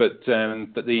 But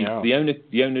the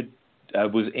owner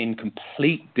was in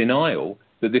complete denial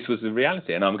that this was the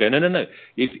reality. And I'm going, no.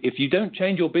 If you don't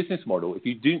change your business model, if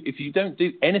you don't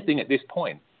do anything at this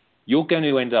point, you're going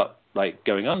to end up like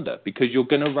going under, because you're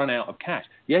going to run out of cash.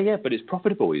 Yeah, but it's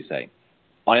profitable, you're saying.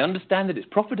 I understand that it's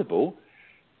profitable,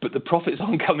 but the profits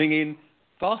aren't coming in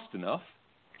fast enough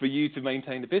for you to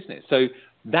maintain the business. So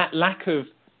that lack of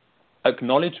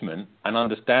acknowledgement and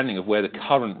understanding of where the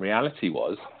current reality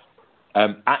was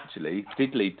actually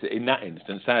did lead to, in that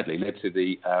instance, sadly, led to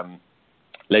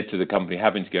the company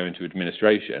having to go into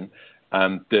administration.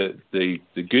 The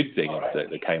good thing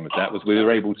that came of that was we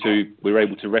were able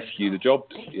to rescue the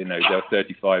jobs. There were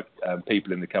 35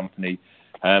 people in the company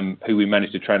who we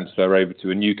managed to transfer over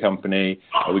to a new company.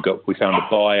 We found a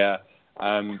buyer,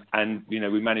 and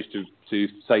we managed to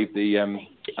save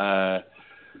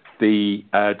the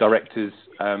director's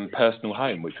personal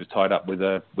home, which was tied up with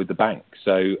the bank.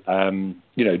 So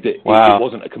it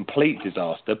wasn't a complete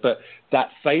disaster, but that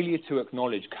failure to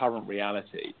acknowledge current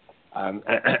reality,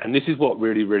 and this is what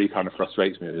really, really kind of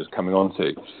frustrates me, is coming on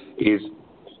to, is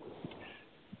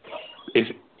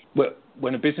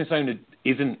when a business owner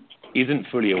isn't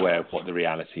fully aware of what the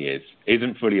reality is,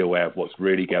 isn't fully aware of what's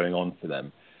really going on for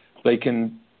them,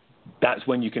 that's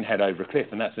when you can head over a cliff,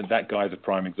 and that guy's a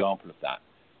prime example of that.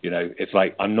 It's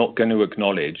like, I'm not going to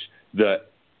acknowledge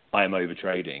that I am over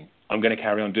trading. I'm going to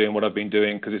carry on doing what I've been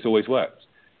doing because it's always worked.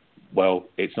 Well,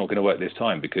 it's not going to work this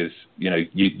time, because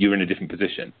you're in a different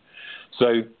position.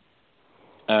 So,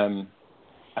 and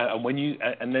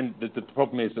then the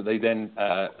problem is that they then,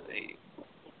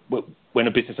 when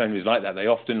a business owner is like that, they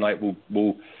often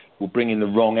will bring in the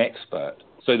wrong expert.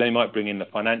 So they might bring in the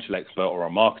financial expert or a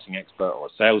marketing expert or a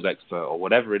sales expert or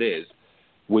whatever it is,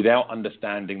 without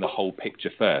understanding the whole picture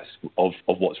first of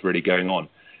what's really going on.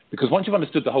 Because once you've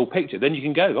understood the whole picture, then you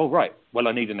can go, oh, right, well,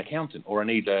 I need an accountant, or I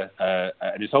need an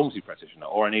insolvency practitioner,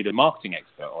 or I need a marketing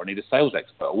expert, or I need a sales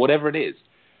expert, or whatever it is.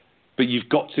 But you've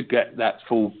got to get that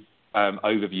full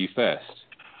overview first.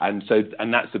 And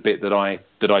that's the bit that I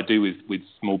do with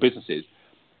small businesses.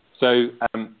 So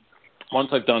once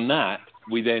I've done that,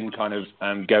 we then kind of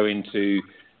go into,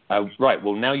 right,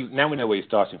 well, now we know where you're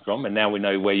starting from, and now we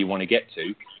know where you want to get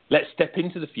to. Let's step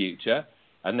into the future,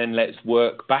 and then let's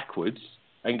work backwards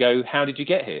and go, how did you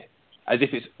get here? As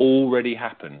if it's already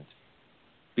happened.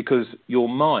 Because your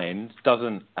mind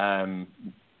doesn't,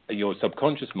 your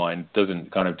subconscious mind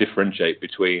doesn't kind of differentiate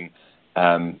between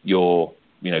your,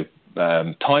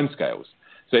 timescales.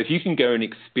 So if you can go and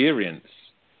experience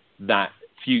that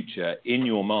future in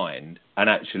your mind and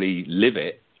actually live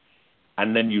it,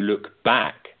 and then you look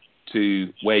back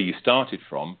to where you started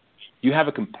from, you have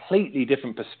a completely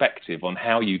different perspective on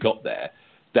how you got there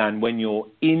than when you're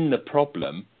in the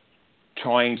problem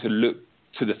trying to look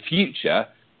to the future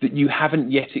that you haven't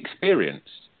yet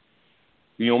experienced.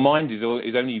 Your mind is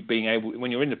only being able, when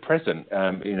you're in the present,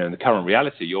 in the current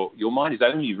reality, your mind is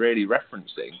only really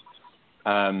referencing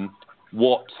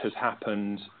what has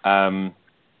happened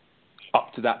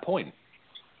up to that point.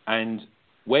 And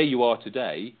where you are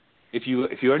today, if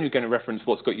you're only going to reference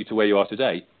what's got you to where you are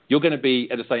today, you're going to be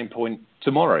at the same point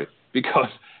tomorrow, because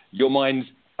your mind's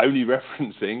only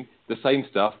referencing the same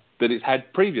stuff that it's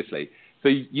had previously. So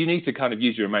you need to kind of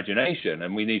use your imagination,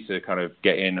 and we need to kind of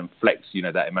get in and flex,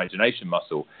 that imagination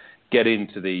muscle, get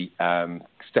into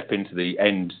step into the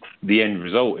end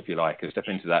result, if you like, and step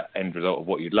into that end result of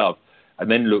what you'd love, and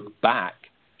then look back,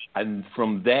 and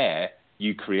from there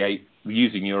you create,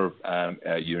 using your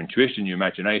intuition, your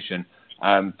imagination,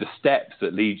 the steps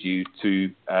that lead you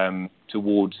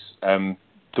towards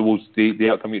the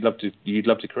outcome you'd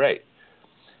love to create.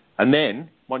 And then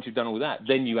once you've done all that,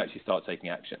 then you actually start taking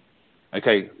action.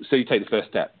 Okay, so you take the first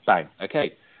step, bang.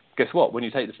 Okay, guess what? When you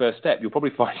take the first step, you'll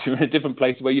probably find you're in a different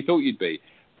place where you thought you'd be.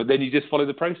 But then you just follow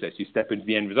the process. You step into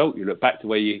the end result. You look back to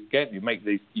where you get. You make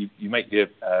your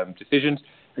decisions,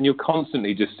 and you're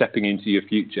constantly just stepping into your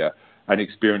future and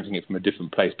experiencing it from a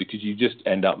different place, because you just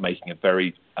end up making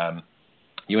very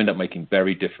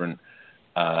different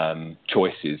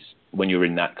choices when you're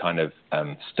in that kind of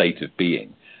state of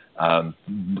being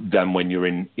than when you're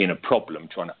in a problem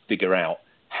trying to figure out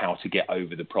how to get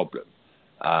over the problem.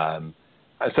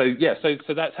 So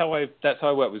that's how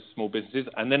I work with small businesses,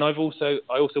 and then I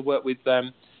also work with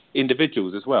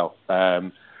individuals as well.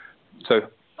 So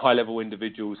high-level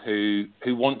individuals who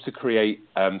want to create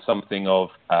something of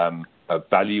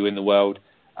value in the world,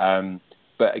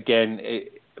 but again,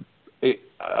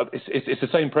 it's the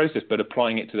same process, but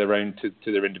applying it to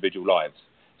their individual lives.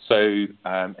 So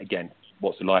again,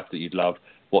 what's the life that you'd love?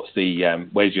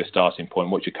 Where's your starting point?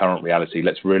 What's your current reality?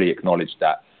 Let's really acknowledge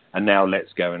that. And now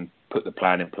let's go and put the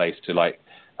plan in place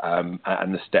and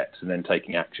the steps, and then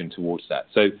taking action towards that.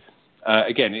 So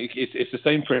again, it's the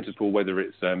same principle, whether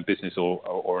it's business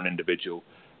or an individual.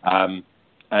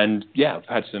 And yeah, I've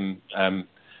had some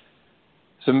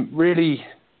really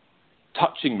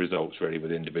touching results really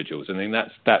with individuals. I mean,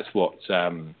 that's what,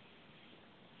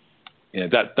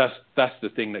 that's the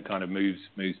thing that kind of moves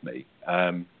me.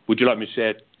 Would you like me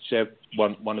to share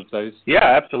one of those? Yeah,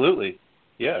 absolutely.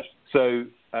 Yes. So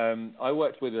I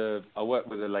worked with a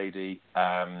lady.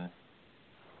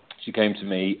 She came to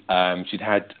me. She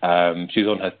was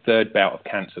on her third bout of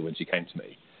cancer when she came to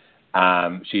me.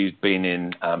 She'd been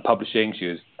in publishing. She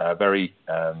was very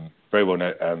well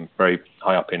known, very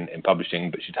high up in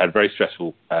publishing, but she'd had a very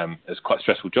stressful, it was quite a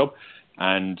stressful job.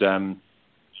 And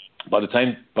by the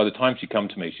time she'd come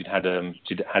to me, she'd had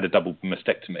a double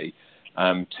mastectomy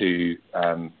to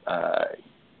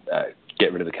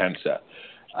get rid of the cancer,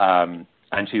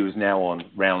 and she was now on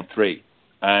round 3.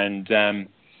 And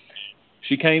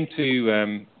she came up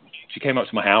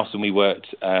to my house, and we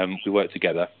worked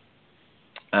together.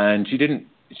 And she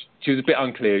was a bit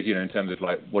unclear, in terms of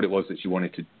like what it was that she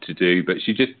wanted to do, but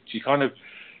she kind of,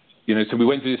 so we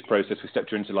went through this process. We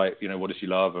stepped her into like, what does she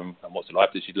love, and what's the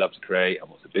life that she'd love to create, and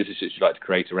what's the business that she'd like to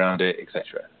create around it,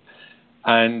 etc.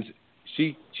 And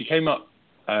she came up.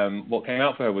 What came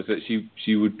out for her was that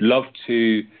she would love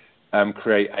to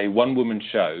create a one-woman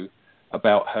show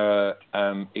about her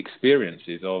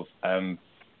experiences of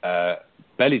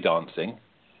belly dancing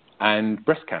and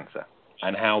breast cancer,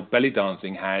 and how belly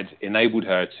dancing had enabled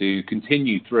her to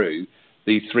continue through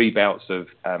these 3 bouts of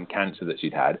cancer that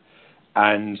she'd had,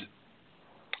 and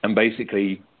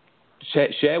basically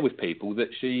share with people that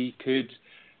she could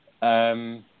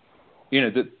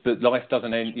that life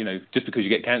doesn't end. Just because you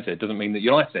get cancer, it doesn't mean that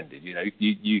your life's ended.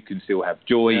 You can still have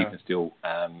joy. You can still,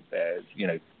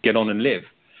 get on and live.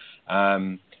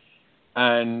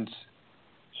 And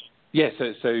yeah,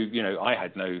 so I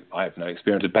have no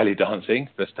experience of belly dancing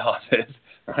for starters,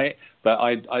 right? But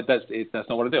that's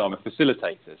not what I do. I'm a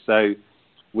facilitator. So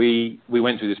we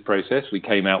went through this process. We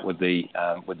came out with the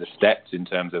steps in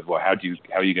terms of how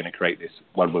are you going to create this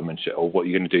one woman show, or what are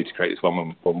you going to do to create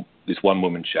this one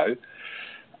woman show.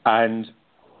 And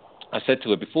I said to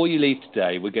her, before you leave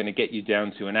today, we're going to get you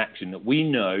down to an action that we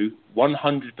know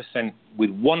 100%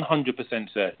 with 100%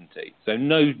 certainty. So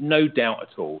no doubt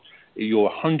at all.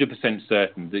 You're 100%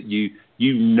 certain that you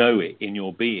know it in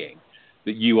your being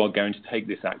that you are going to take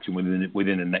this action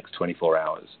within the next 24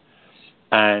 hours.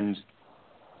 And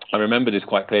I remember this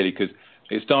quite clearly because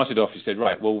it started off. She said,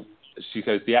 right, well, she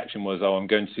says the action was, I'm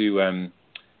going to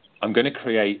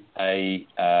create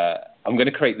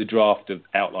the draft of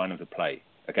outline of the play.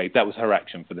 Okay, that was her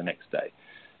action for the next day.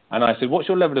 And I said, what's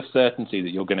your level of certainty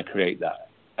that you're going to create that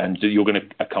and that you're going to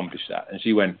accomplish that? And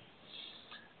she went,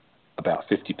 about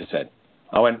 50%.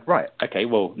 I went, right, okay,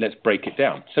 well, let's break it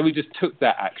down. So we just took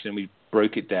that action, we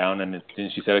broke it down, and then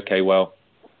she said, okay, well,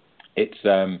 it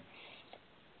came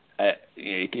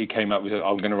up with,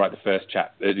 I'm going to write the first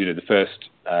chapter,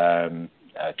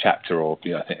 or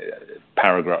I think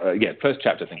paragraph, first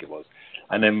chapter I think it was,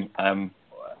 and then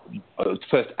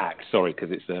first act, sorry, because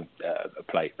it's a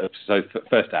play. So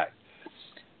first act,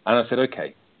 and I said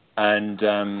okay, and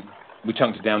we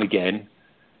chunked it down again,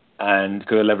 and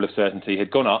because the level of certainty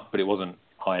had gone up, but it wasn't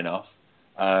high enough,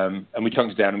 and we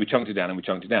chunked it down, and we chunked it down, and we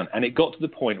chunked it down, and it got to the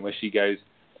point where she goes,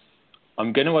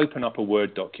 I'm going to open up a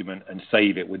Word document and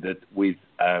save it with a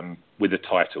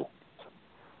title.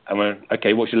 I went,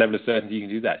 okay, what's your level of certainty you can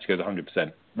do that? She goes,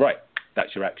 100%. Right,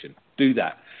 that's your action. Do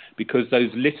that. Because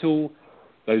those little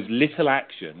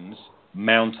actions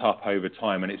mount up over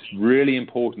time, and it's really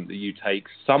important that you take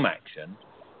some action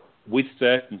with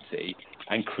certainty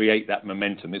and create that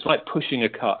momentum. It's like pushing a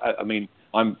car. I mean,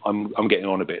 I'm getting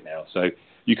on a bit now, so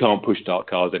you can't push start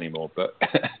cars anymore. But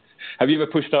have you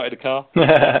ever push started a car?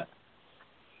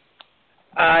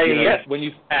 Yes, when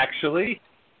you actually.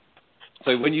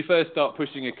 So when you first start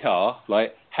pushing a car,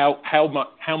 like how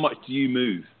much do you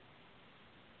move?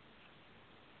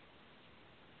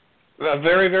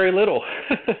 Very, very little.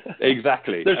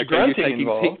 Exactly. There's grunting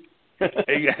involved.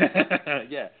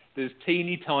 Yeah, there's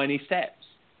teeny tiny steps.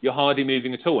 You're hardly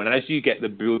moving at all, and as you get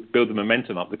build the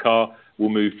momentum up, the car will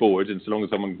move forward, and so long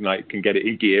as someone can get it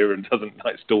in gear and doesn't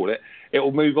stall it, it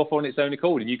will move off on its own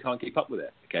accord, and you can't keep up with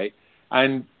it. Okay.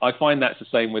 And I find that's the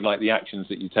same with the actions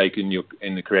that you take in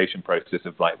the creation process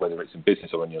of whether it's in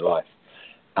business or in your life.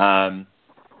 And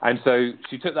so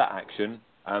she took that action.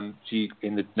 She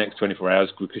in the next 24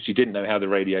 hours, because she didn't know how the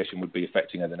radiation would be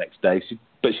affecting her the next day.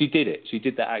 But she did it. She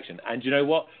did that action. And you know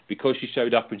what? Because she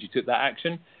showed up and she took that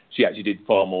action, she actually did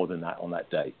far more than that on that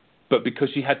day. But because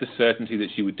she had the certainty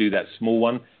that she would do that small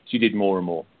one, she did more and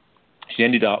more. She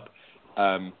ended up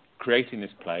creating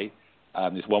this play.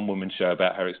 This one-woman show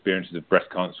about her experiences of breast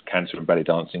cancer and belly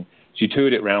dancing. She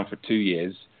toured it around for 2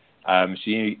 years.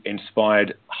 She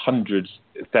inspired hundreds,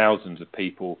 thousands of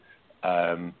people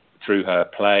through her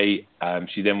play.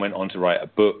 She then went on to write a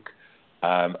book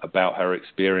about her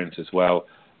experience as well,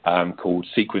 called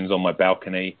Sequins on My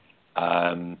Balcony.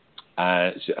 She's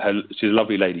a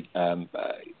lovely lady.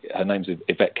 Her name's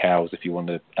Yvette Cowles, if you want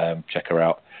to check her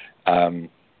out.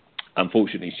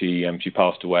 Unfortunately, she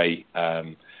passed away.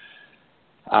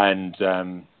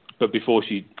 But before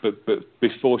she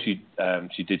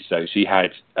did so, she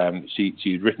had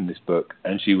written this book,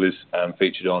 and she was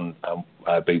featured on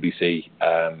a BBC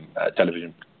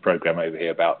television program over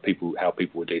here about how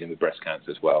people were dealing with breast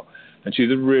cancer as well. And she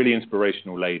was a really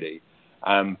inspirational lady.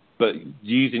 But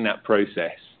using that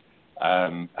process,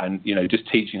 and just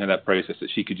teaching her that process that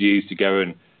she could use to go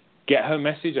and get her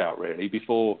message out really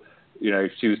before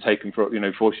she was taken for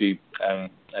before she.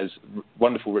 As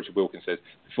wonderful Richard Wilkins says,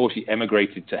 before she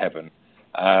emigrated to heaven,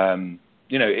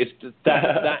 it's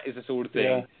that is the sort of thing.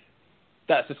 Yeah.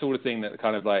 That's the sort of thing that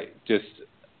kind of just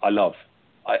I love.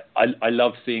 I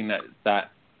love seeing that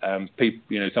people.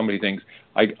 Somebody thinks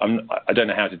I don't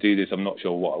know how to do this. I'm not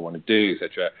sure what I want to do,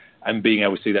 etc. And being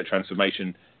able to see that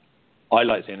transformation. I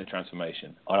like seeing the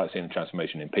transformation. I like seeing the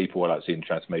transformation in people. I like seeing the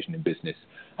transformation in business.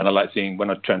 And I like seeing, when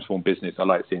I transform business, I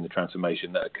like seeing the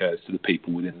transformation that occurs to the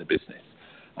people within the business.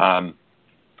 And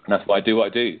that's why I do what I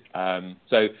do.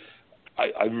 So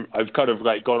I've kind of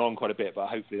gone on quite a bit, but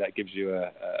hopefully that gives you a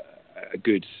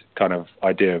good kind of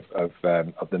idea of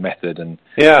the method and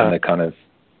the kind of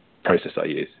process I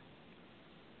use.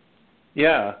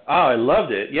 Yeah. Oh, I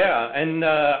loved it. Yeah. And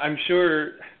I'm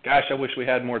sure, gosh, I wish we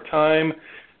had more time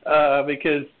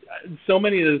because so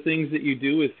many of the things that you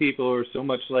do with people are so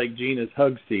much like Gina's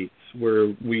hug seats,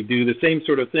 where we do the same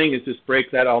sort of thing, is just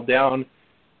break that all down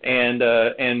and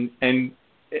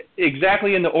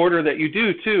exactly in the order that you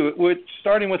do, too,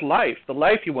 starting with life, the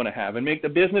life you want to have, and make the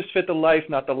business fit the life,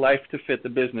 not the life to fit the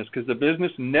business, because the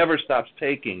business never stops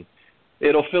taking.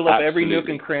 It'll fill up every nook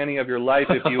and cranny of your life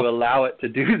if you allow it to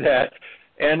do that.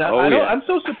 And I'm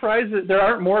so surprised that there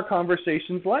aren't more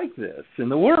conversations like this in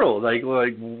the world, like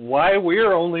why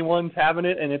we're only ones having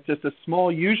it, and it's just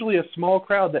usually a small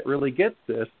crowd that really gets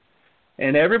this.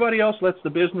 And everybody else lets the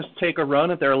business take a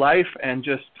run at their life and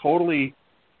just totally,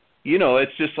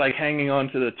 it's just like hanging on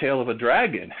to the tail of a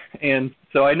dragon. And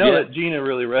so I know that Gina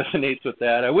really resonates with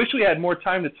that. I wish we had more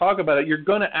time to talk about it. You're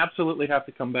going to absolutely have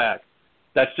to come back.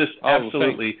 That's just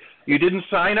absolutely. You didn't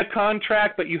sign a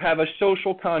contract, but you have a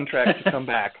social contract to come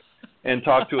back and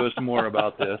talk to us more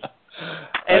about this.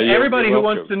 And everybody who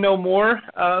wants to know more,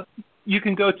 you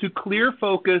can go to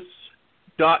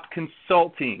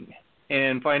clearfocus.consulting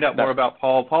and find out more about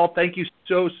Paul. Paul, thank you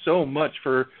so much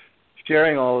for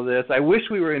sharing all of this. I wish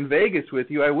we were in Vegas with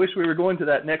you. I wish we were going to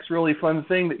that next really fun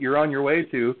thing that you're on your way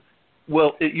to.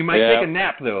 Well, you might take a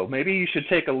nap, though. Maybe you should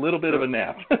take a little bit of a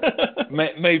nap.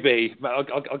 Maybe. I'll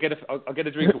get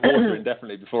a drink of water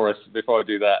indefinitely before I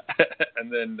do that.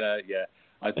 And then,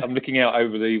 I'm looking out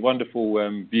over the wonderful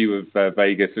view of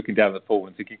Vegas, looking down the pool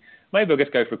and thinking, maybe I'll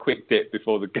just go for a quick dip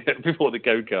before the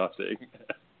go-karting.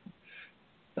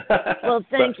 Well,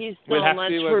 thank you so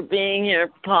much for being here,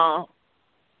 Paul.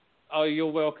 Oh,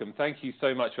 you're welcome. Thank you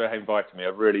so much for inviting me. I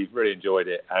really, really enjoyed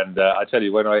it. And I tell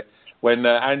you, when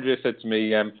Andrea said to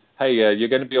me, "Hey, you're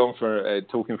going to be on for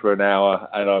talking for an hour,"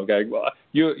 and I'm going, "What?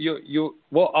 You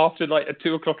what? After like at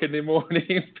 2:00 in the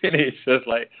morning finish?" I was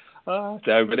like, "Oh,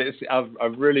 no." But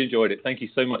I've really enjoyed it. Thank you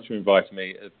so much for inviting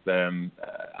me. I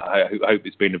hope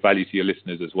it's been of value to your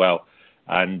listeners as well.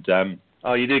 And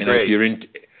you did great.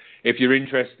 If you're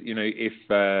interested,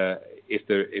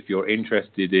 if you're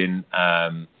interested in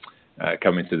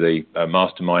coming to the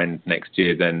mastermind next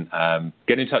year, then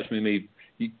get in touch with me.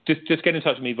 Just get in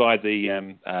touch with me via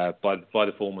the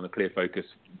form on the Clear Focus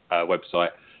website,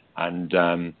 and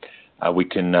we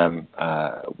can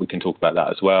talk about that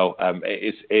as well.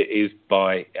 It is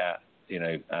by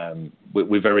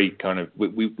we're very kind of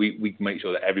we make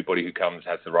sure that everybody who comes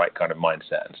has the right kind of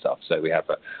mindset and stuff. So we have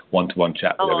a one-to-one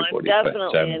chat with everybody. I'm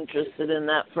definitely interested in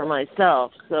that for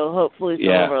myself. So hopefully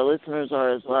some of our listeners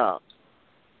are as well.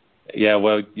 Yeah,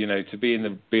 well, to be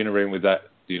in a room with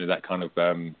that, that kind of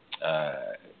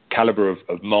caliber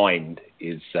of mind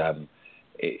is fun,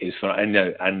 and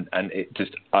it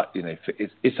just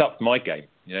it's upped my game.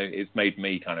 It's made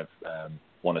me kind of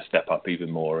want to step up even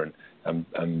more, and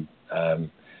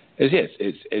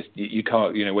it's you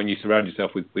can't when you surround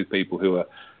yourself with people who are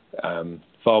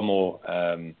far more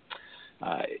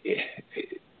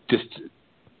just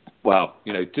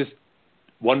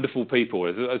wonderful people.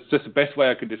 It's just the best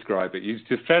way I could describe it. You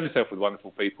just surround yourself with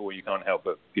wonderful people, and you can't help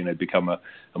but become a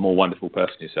more wonderful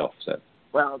person yourself. So.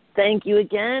 Well, thank you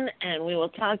again, and we will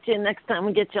talk to you next time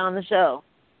we get you on the show.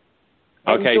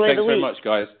 Okay, thanks very much,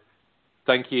 guys.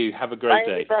 Thank you. Have a great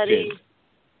day. Everybody. Cheers.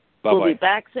 Bye-bye. We'll be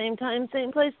back same time,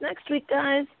 same place next week,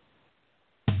 guys.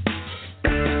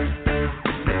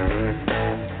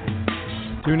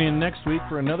 Tune in next week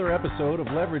for another episode of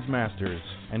Leverage Masters.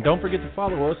 And don't forget to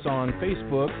follow us on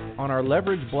Facebook on our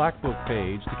Leverage Black Book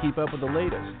page to keep up with the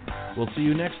latest. We'll see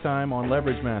you next time on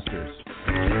Leverage Masters.